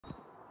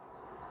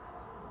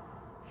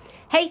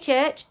Hey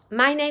church,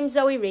 my name's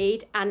Zoe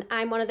Reid and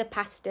I'm one of the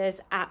pastors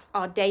at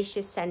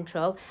Audacious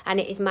Central, and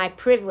it is my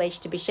privilege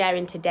to be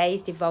sharing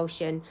today's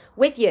devotion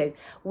with you.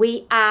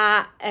 We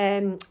are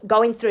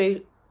going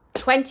through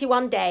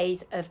 21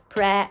 days of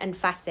prayer and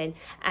fasting,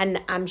 and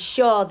I'm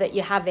sure that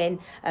you're having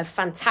a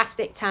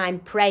fantastic time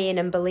praying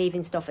and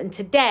believing stuff. And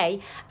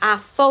today our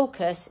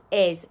focus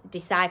is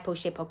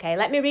discipleship. Okay,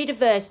 let me read a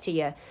verse to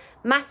you.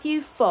 Matthew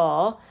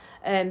 4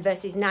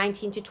 verses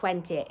 19 to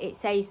 20. It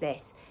says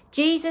this: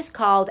 Jesus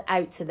called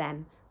out to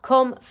them,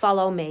 "Come,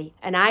 follow me,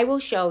 and I will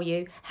show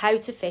you how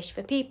to fish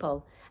for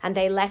people." And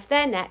they left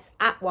their nets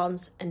at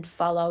once and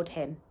followed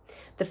him.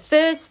 The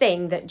first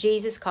thing that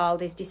Jesus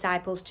called his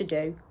disciples to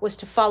do was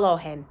to follow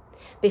him.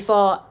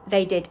 Before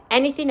they did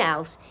anything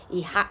else,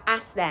 he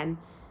asked them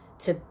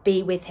to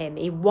be with him.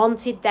 He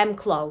wanted them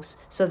close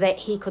so that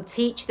he could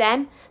teach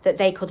them, that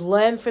they could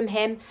learn from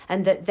him,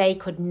 and that they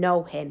could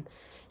know him.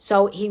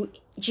 So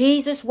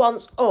Jesus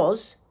wants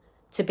us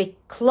to be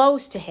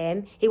close to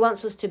him. He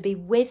wants us to be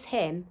with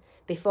him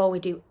before we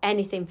do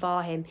anything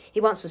for him. He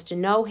wants us to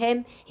know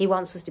him. He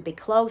wants us to be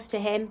close to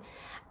him.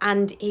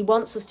 And he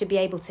wants us to be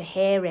able to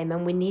hear him,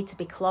 and we need to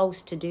be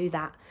close to do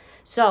that.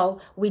 So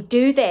we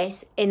do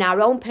this in our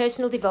own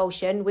personal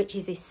devotion, which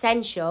is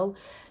essential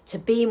to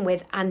being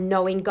with and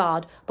knowing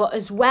God. But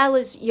as well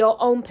as your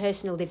own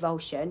personal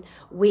devotion,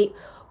 we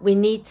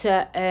need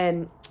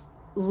to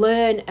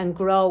learn and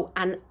grow.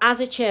 And as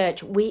a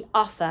church, we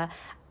offer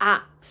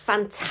a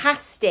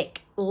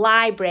fantastic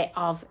library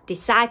of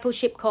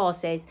discipleship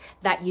courses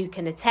that you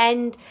can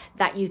attend,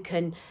 that you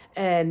can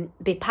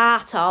be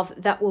part of,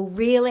 that will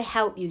really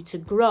help you to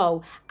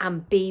grow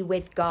and be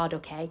with God.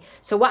 Okay,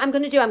 so what I'm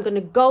going to do, I'm going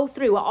to go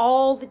through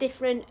all the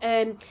different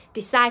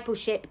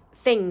discipleship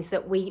things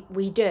that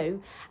we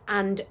do,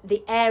 and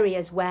the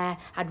areas where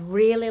I'd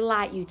really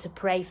like you to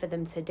pray for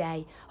them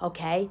today.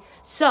 Okay,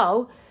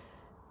 so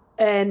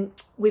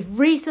we've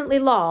recently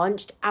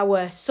launched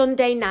our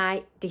Sunday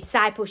night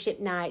discipleship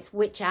nights,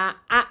 which are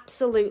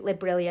absolutely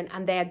brilliant,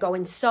 and they are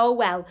going so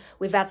well.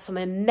 We've had some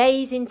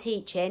amazing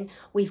teaching.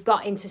 We've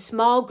got into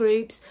small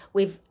groups.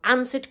 We've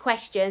answered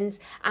questions,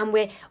 and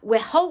we're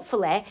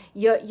hopefully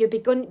you're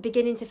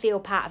beginning to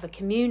feel part of a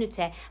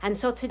community. And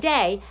so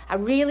today, I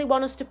really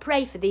want us to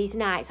pray for these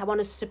nights. I want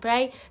us to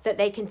pray that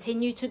they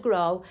continue to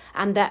grow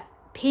and that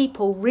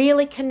people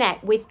really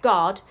connect with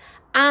God,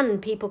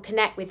 and people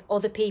connect with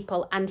other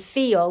people and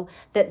feel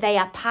that they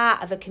are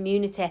part of a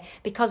community,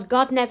 because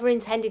God never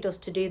intended us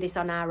to do this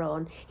on our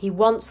own. He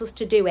wants us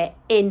to do it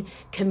in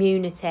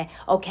community,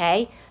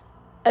 okay?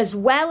 As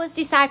well as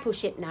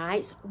discipleship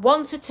nights,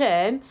 once a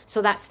term,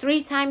 so that's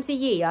 3 times a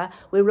year,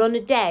 we run a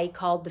day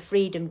called the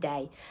Freedom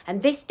Day.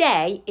 And this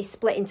day is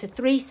split into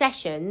 3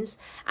 sessions,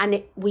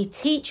 and we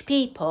teach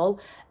people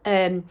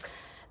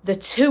the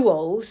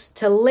tools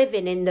to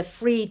living in the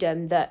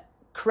freedom that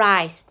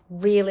Christ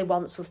really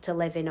wants us to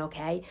live in.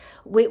 Okay,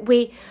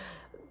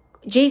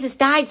 Jesus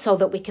died so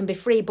that we can be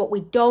free, but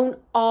we don't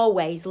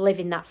always live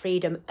in that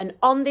freedom. And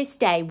on this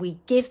day, we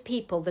give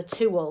people the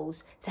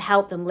tools to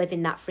help them live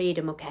in that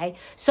freedom. Okay,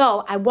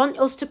 so I want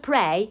us to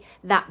pray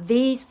that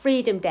these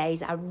freedom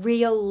days are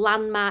real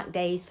landmark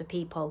days for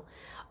people.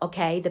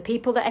 Okay, the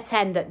people that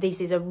attend, that this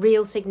is a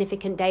real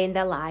significant day in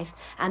their life,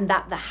 and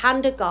that the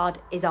hand of God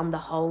is on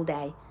the whole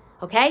day.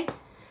 Okay.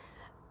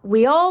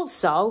 We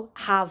also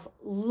have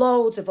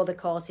loads of other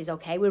courses,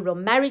 okay? We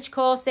run marriage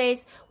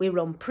courses, we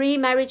run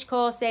pre-marriage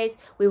courses,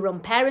 we run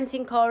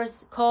parenting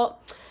courses, 0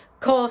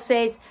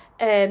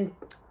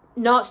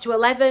 to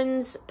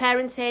 11s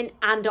parenting,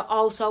 and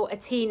also a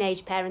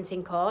teenage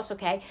parenting course,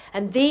 okay?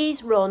 And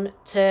these run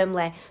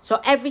termly.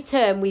 So every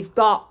term we've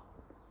got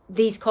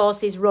these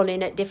courses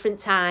running at different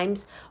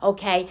times,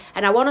 okay?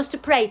 And I want us to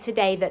pray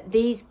today that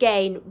these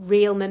gain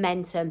real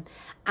momentum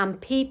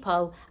and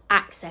people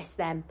access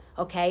them,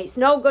 okay? It's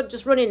no good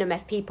just running them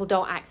if people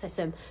don't access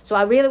them. So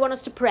I really want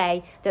us to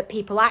pray that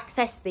people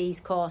access these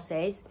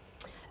courses.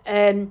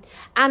 And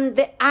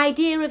the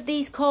idea of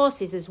these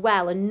courses as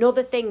well,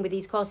 another thing with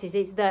these courses,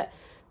 is that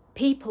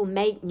people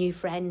make new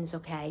friends,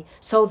 okay?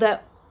 So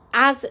that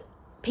as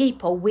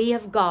people, we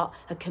have got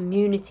a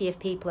community of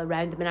people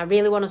around them, and I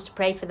really want us to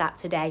pray for that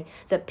today,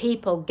 that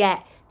people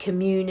get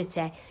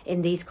community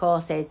in these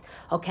courses,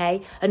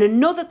 okay? And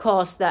another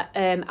course that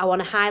I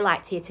want to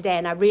highlight to you today,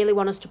 and I really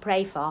want us to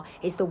pray for,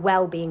 is the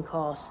wellbeing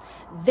course.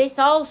 This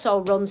also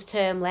runs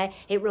termly.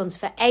 It runs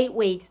for 8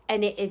 weeks,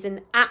 and it is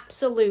an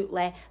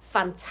absolutely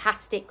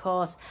fantastic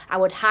course. I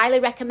would highly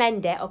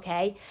recommend it,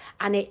 okay?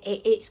 And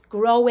it's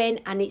growing,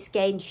 and it's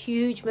gained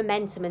huge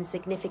momentum and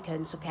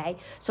significance, okay?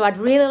 So I'd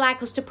really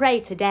like us to pray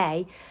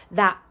today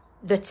that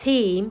the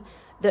team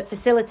that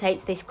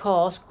facilitates this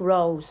course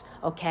grows,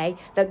 okay?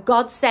 That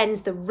God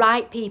sends the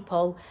right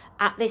people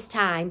at this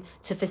time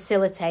to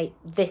facilitate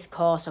this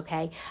course,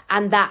 okay?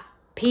 And that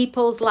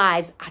people's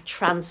lives are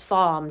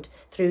transformed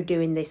through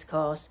doing this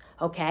course,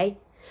 okay?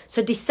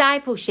 So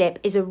discipleship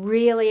is a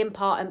really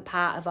important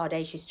part of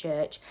Audacious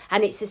Church,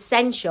 and it's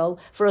essential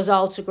for us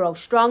all to grow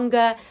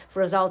stronger,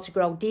 for us all to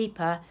grow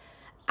deeper.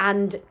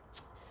 And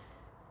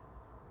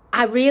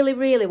I really,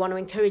 really want to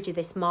encourage you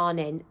this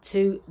morning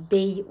to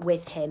be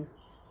with him.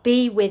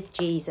 Be with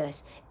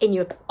Jesus in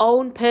your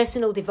own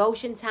personal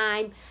devotion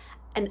time.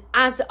 And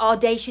as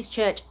Audacious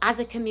Church, as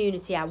a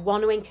community, I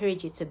want to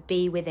encourage you to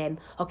be with him.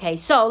 Okay,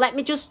 so let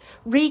me just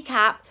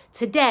recap.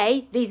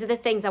 Today, these are the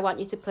things I want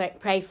you to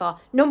pray for.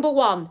 Number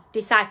 1,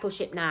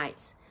 discipleship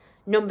nights.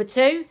 Number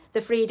 2,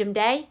 the Freedom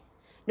Day.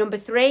 Number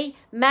 3,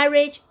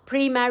 marriage,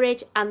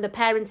 pre-marriage and the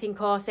parenting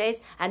courses.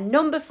 And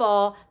number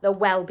 4, the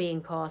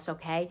well-being course,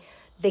 okay?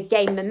 They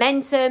gain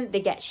momentum, they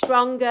get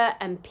stronger,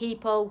 and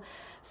people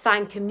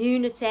find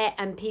community,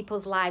 and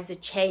people's lives are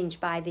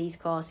changed by these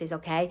courses,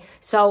 okay?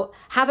 So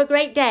have a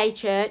great day,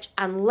 church,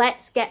 and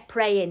let's get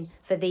praying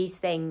for these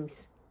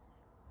things.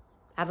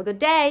 Have a good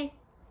day.